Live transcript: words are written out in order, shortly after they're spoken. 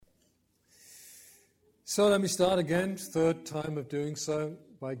So let me start again, third time of doing so,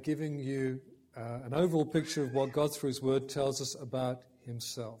 by giving you an overall picture of what God through His Word tells us about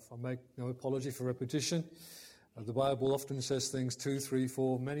Himself. I make no apology for repetition. The Bible often says things 2, 3,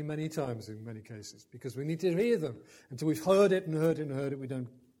 4, many times in many cases, because we need to hear them. Until we've heard it and heard it and heard it, we don't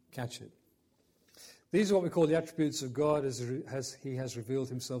catch it. These are what we call the attributes of God as He has revealed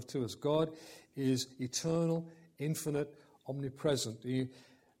Himself to us. God is eternal, infinite, omnipresent. He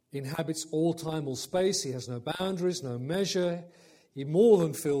inhabits all time, all space. He has no boundaries, no measure. He more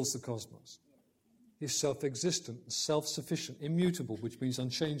than fills the cosmos. He's self-existent, self-sufficient, immutable, which means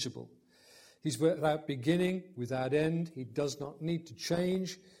unchangeable. He's without beginning, without end. He does not need to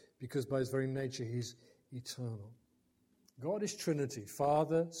change because by His very nature He's eternal. God is Trinity,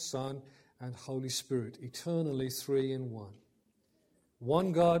 Father, Son, and Holy Spirit, eternally three in one.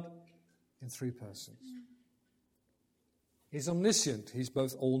 One God in three persons. He's omniscient. He's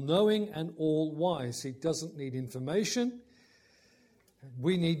both all-knowing and all-wise. He doesn't need information.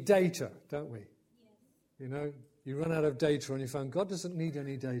 We need data, don't we? Yes. You know, you run out of data on your phone. God doesn't need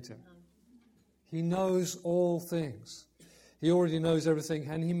any data. He knows all things. He already knows everything,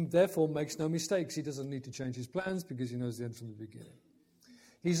 and He therefore makes no mistakes. He doesn't need to change His plans because He knows the end from the beginning.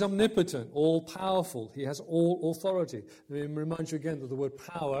 He's omnipotent, all-powerful. He has all authority. Let me remind you again that the word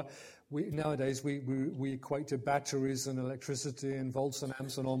power, nowadays we equate to batteries and electricity and volts and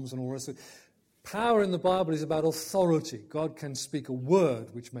amps and ohms and all the rest of it. Power in the Bible is about authority. God can speak a word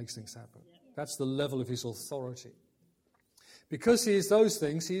which makes things happen. That's the level of His authority. Because He is those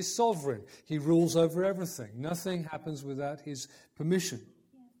things, He is sovereign. He rules over everything. Nothing happens without His permission.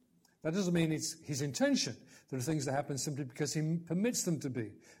 That doesn't mean it's His intention. There are things that happen simply because He permits them to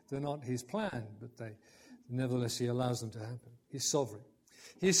be. They're not His plan, but nevertheless He allows them to happen. He's sovereign.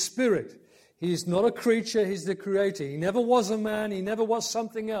 He is spirit. He is not a creature, He's the creator. He never was a man, He never was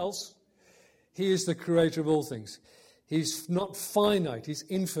something else. He is the creator of all things. He's not finite, He's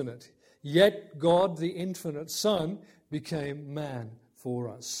infinite. Yet God, the infinite Son, became man for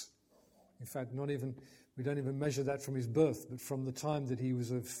us. In fact, we don't even measure that from His birth, but from the time that He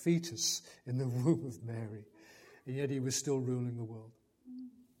was a fetus in the womb of Mary. And yet He was still ruling the world.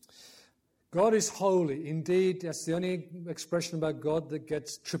 God is holy. Indeed, that's the only expression about God that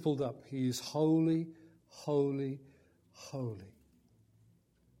gets tripled up. He is holy, holy, holy.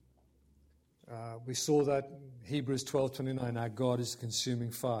 We saw that Hebrews 12:29. Our God is a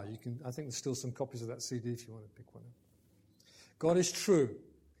consuming fire. I think there's still some copies of that CD if you want to pick one up. God is true.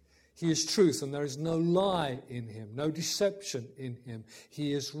 He is truth, and there is no lie in Him, no deception in Him.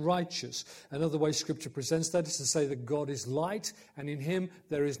 He is righteous. Another way Scripture presents that is to say that God is light, and in Him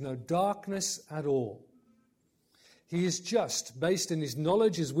there is no darkness at all. He is just, based in His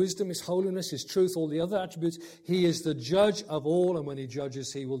knowledge, His wisdom, His holiness, His truth, all the other attributes. He is the judge of all, and when He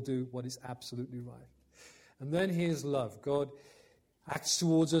judges, He will do what is absolutely right. And then He is love. God acts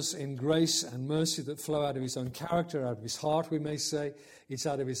towards us in grace and mercy that flow out of His own character, out of His heart, we may say. It's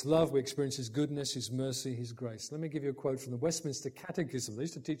out of His love we experience His goodness, His mercy, His grace. Let me give you a quote from the Westminster Catechism. They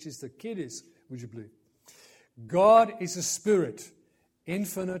used to teach this to kiddies, would you believe? God is a spirit,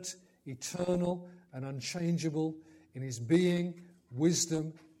 infinite, eternal, and unchangeable in His being,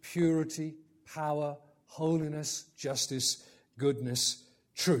 wisdom, purity, power, holiness, justice, goodness,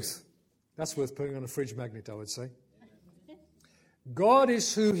 truth. That's worth putting on a fridge magnet, I would say. God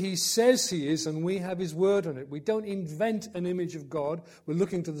is who He says He is, and we have His word on it. We don't invent an image of God. We're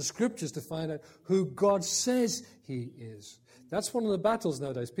looking to the Scriptures to find out who God says He is. That's one of the battles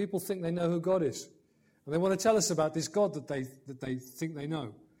nowadays. People think they know who God is, and they want to tell us about this God that they think they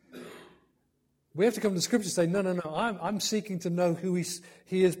know. We have to come to the Scriptures and say, no, I'm seeking to know who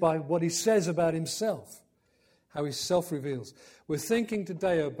He is by what He says about Himself, how He self-reveals. We're thinking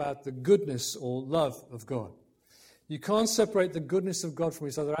today about the goodness or love of God. You can't separate the goodness of God from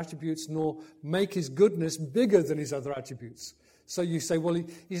His other attributes, nor make His goodness bigger than His other attributes. So you say, well,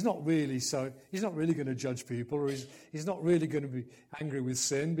 He's not really going to judge people, or He's not really going to be angry with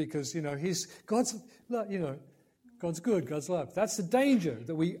sin because, God's good, God's love. That's the danger,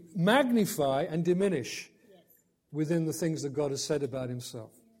 that we magnify and diminish within the things that God has said about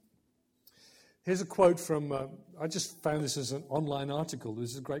Himself. Here's a quote from, I just found this as an online article.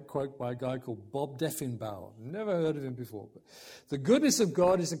 This is a great quote by a guy called Bob Deffinbauer. Never heard of him before. But, the goodness of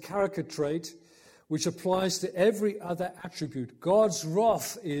God is a character trait which applies to every other attribute. God's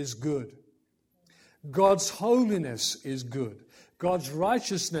wrath is good. God's holiness is good. God's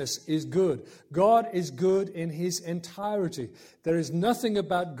righteousness is good. God is good in His entirety. There is nothing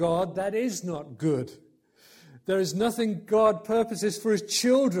about God that is not good. There is nothing God purposes for His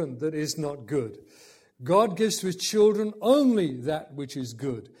children that is not good. God gives to his children only that which is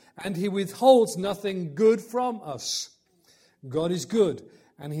good, and he withholds nothing good from us. God is good,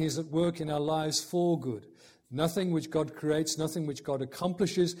 and he is at work in our lives for good. Nothing which God creates, nothing which God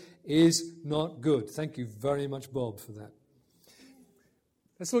accomplishes is not good. Thank you very much, Bob, for that.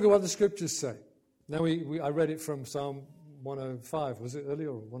 Let's look at what the scriptures say. Now, I read it from Psalm 105. Was it earlier?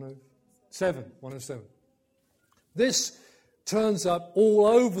 Or 107? 107. This turns up all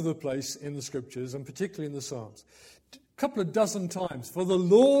over the place in the scriptures, and particularly in the Psalms. A couple of dozen times. For the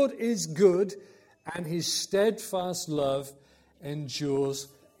Lord is good, and his steadfast love endures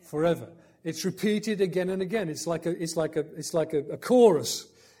forever. It's repeated again and again. It's like a chorus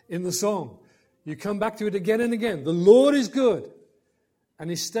in the song. You come back to it again and again. The Lord is good, and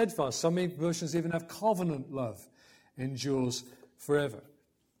his steadfast. Some versions even have covenant love endures forever.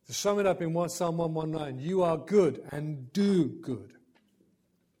 To sum it up in Psalm 119, you are good and do good.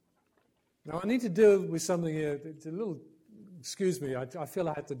 Now I need to deal with something here. It's a little, excuse me, I feel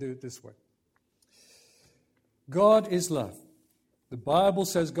I have to do it this way. God is love. The Bible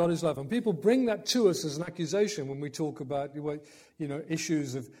says God is love. And people bring that to us as an accusation when we talk about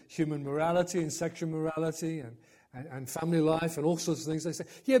issues of human morality and sexual morality and family life and all sorts of things. They say,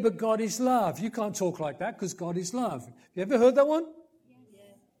 yeah, but God is love. You can't talk like that because God is love. You ever heard that one?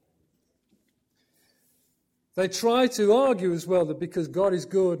 They try to argue as well that because God is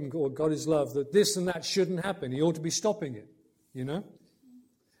good or God is love, that this and that shouldn't happen. He ought to be stopping it,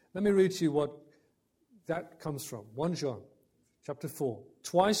 Let me read to you what that comes from. 1 John chapter 4.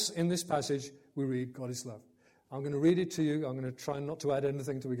 Twice in this passage we read God is love. I'm going to read it to you. I'm going to try not to add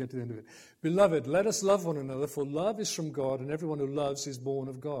anything until we get to the end of it. Beloved, let us love one another, for love is from God, and everyone who loves is born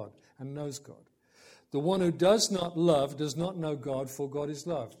of God and knows God. The one who does not love does not know God, for God is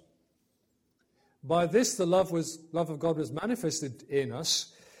love. By this the love of God was manifested in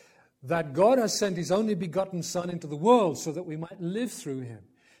us, that God has sent his only begotten Son into the world so that we might live through him.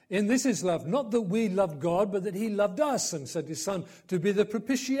 In this is love, not that we loved God, but that he loved us and sent his Son to be the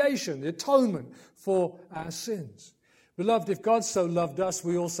propitiation, the atonement for our sins. Beloved, if God so loved us,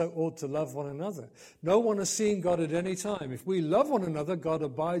 we also ought to love one another. No one has seen God at any time. If we love one another, God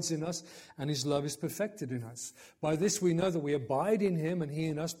abides in us, and his love is perfected in us. By this we know that we abide in him and he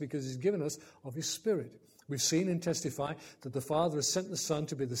in us, because he's given us of his Spirit. We've seen and testify that the Father has sent the Son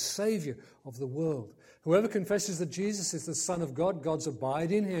to be the Saviour of the world. Whoever confesses that Jesus is the Son of God, God's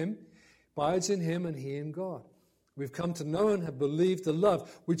abides in him, and he in God. We've come to know and have believed the love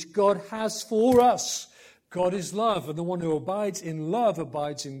which God has for us. God is love, and the one who abides in love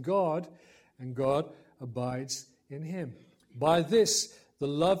abides in God, and God abides in him. By this,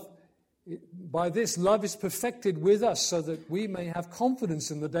 love is perfected with us, so that we may have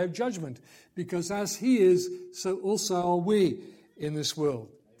confidence in the day of judgment, because as he is, so also are we in this world.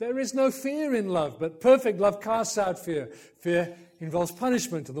 There is no fear in love, but perfect love casts out fear. Fear involves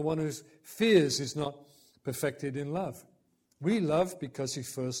punishment, and the one who fears is not perfected in love. We love because he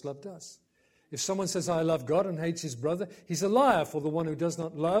first loved us. If someone says, I love God, and hates his brother, he's a liar, for the one who does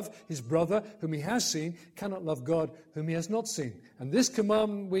not love his brother whom he has seen cannot love God whom he has not seen. And this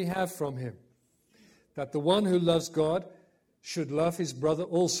commandment we have from him, that the one who loves God should love his brother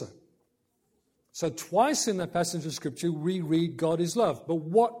also. So twice in that passage of Scripture we read God is love. But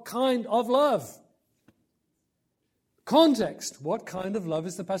what kind of love? Context. What kind of love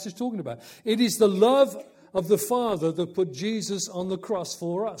is the passage talking about? It is the love of the Father that put Jesus on the cross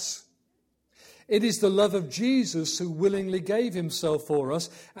for us. It is the love of Jesus who willingly gave himself for us,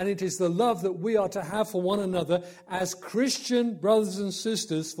 and it is the love that we are to have for one another as Christian brothers and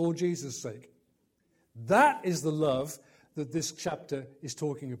sisters for Jesus' sake. That is the love that this chapter is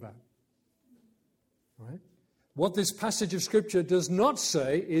talking about. Right? What this passage of Scripture does not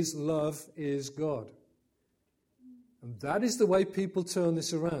say is love is God. And that is the way people turn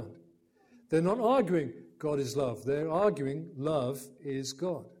this around. They're not arguing God is love. They're arguing love is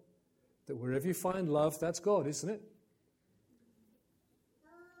God. That wherever you find love, that's God, isn't it?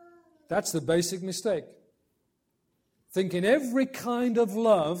 That's the basic mistake. Thinking every kind of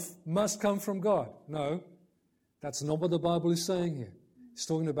love must come from God. No, that's not what the Bible is saying here. It's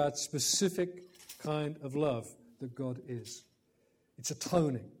talking about specific kind of love that God is. It's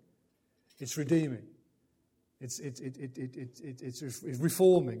atoning. It's redeeming. It's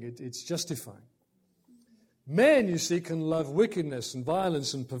reforming. It's justifying. Men, you see, can love wickedness and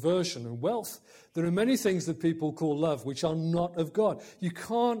violence and perversion and wealth. There are many things that people call love which are not of God. You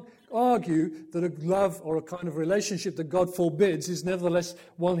can't argue that a love or a kind of relationship that God forbids is nevertheless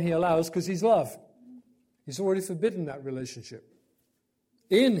one he allows because he's love. He's already forbidden that relationship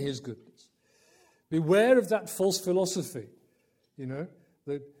in his goodness. Beware of that false philosophy,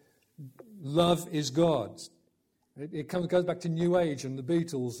 that love is God. It goes back to New Age and the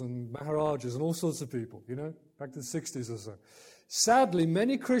Beatles and Maharajas and all sorts of people, back to the 60s or so. Sadly,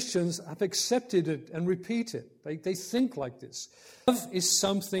 many Christians have accepted it and repeat it. They think like this. Love is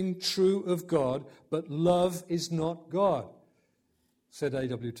something true of God, but love is not God, said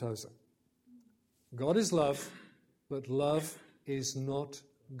A.W. Tozer. God is love, but love is not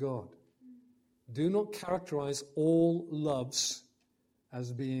God. Do not characterize all loves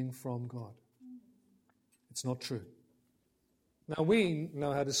as being from God. It's not true. Now, we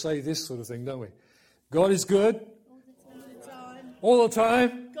know how to say this sort of thing, don't we? God is good. All the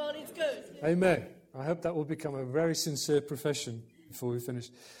time. God is good. Amen. I hope that will become a very sincere profession before we finish.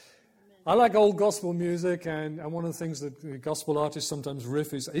 I like old gospel music, and one of the things that the gospel artists sometimes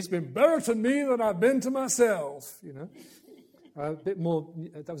riff is, he's been better to me than I've been to myself, A bit more,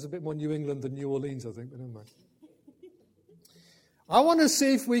 that was a bit more New England than New Orleans, I think, but never mind. I want to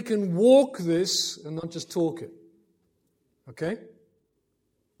see if we can walk this and not just talk it. Okay?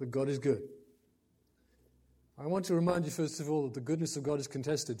 That God is good. I want to remind you, first of all, that the goodness of God is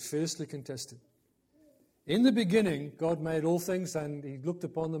contested, fiercely contested. In the beginning, God made all things, and he looked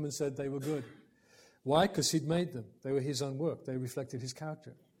upon them and said they were good. Why? Because he'd made them. They were his own work. They reflected his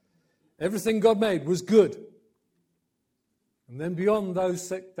character. Everything God made was good. And then beyond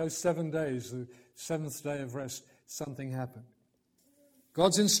those 7 days, the seventh day of rest, something happened.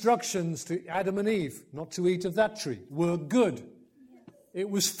 God's instructions to Adam and Eve not to eat of that tree were good. It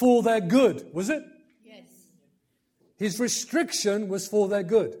was for their good, was it? Yes. His restriction was for their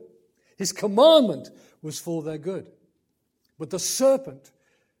good. His commandment was for their good. But the serpent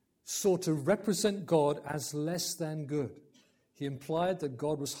sought to represent God as less than good. He implied that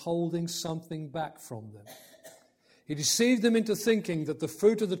God was holding something back from them. He deceived them into thinking that the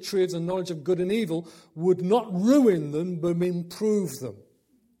fruit of the tree of the knowledge of good and evil would not ruin them, but improve them.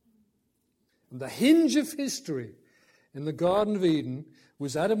 And the hinge of history in the Garden of Eden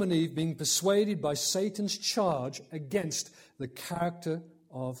was Adam and Eve being persuaded by Satan's charge against the character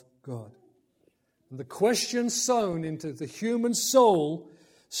of God. And the question sown into the human soul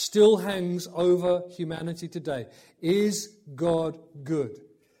still hangs over humanity today. Is God good?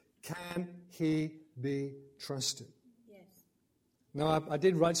 Can he be trusted? Yes. Now, I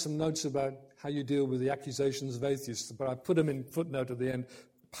did write some notes about how you deal with the accusations of atheists, but I put them in footnote at the end,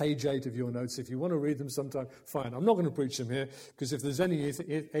 page 8 of your notes. If you want to read them sometime, fine. I'm not going to preach them here, because if there's any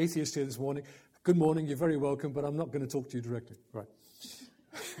atheist here this morning, good morning, you're very welcome, but I'm not going to talk to you directly. Right.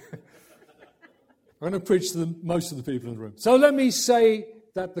 I'm going to preach to most of the people in the room. So let me say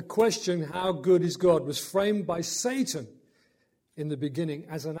that the question, how good is God, was framed by Satan in the beginning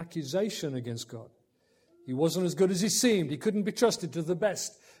as an accusation against God. He wasn't as good as he seemed. He couldn't be trusted to the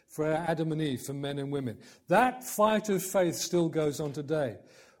best for Adam and Eve, for men and women. That fight of faith still goes on today.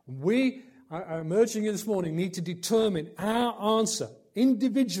 We, I'm urging you this morning, need to determine our answer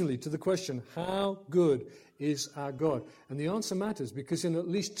individually to the question, how good is our God? And the answer matters, because in at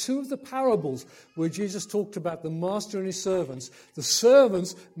least 2 of the parables where Jesus talked about the master and his servants, the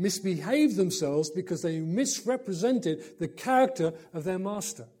servants misbehaved themselves because they misrepresented the character of their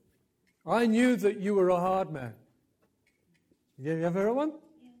master. I knew that you were a hard man. You ever heard one?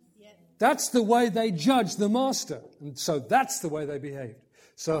 Yes. That's the way they judged the master. And so that's the way they behaved.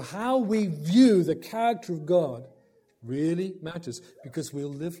 So how we view the character of God really matters, because we'll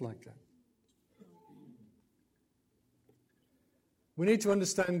live like that. We need to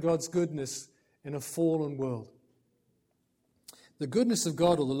understand God's goodness in a fallen world. The goodness of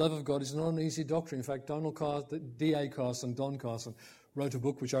God, or the love of God, is not an easy doctrine. In fact, D.A. Carson, Don Carson, wrote a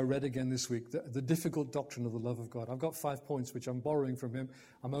book which I read again this week, The Difficult Doctrine of the Love of God. I've got 5 points which I'm borrowing from him.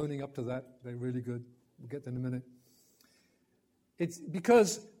 I'm owning up to that. They're really good. We'll get them in a minute. It's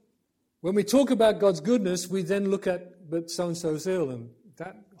because when we talk about God's goodness, we then look at, but so-and-so's ill, and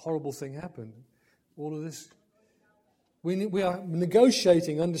that horrible thing happened. All of this. We are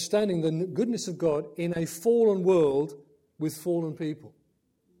negotiating, understanding the goodness of God in a fallen world with fallen people,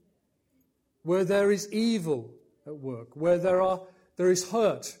 where there is evil at work, where there is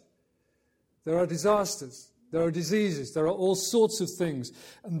hurt, there are disasters, there are diseases, there are all sorts of things.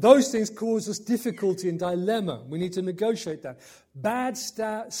 And those things cause us difficulty and dilemma. We need to negotiate that. Bad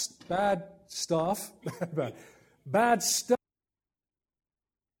stuff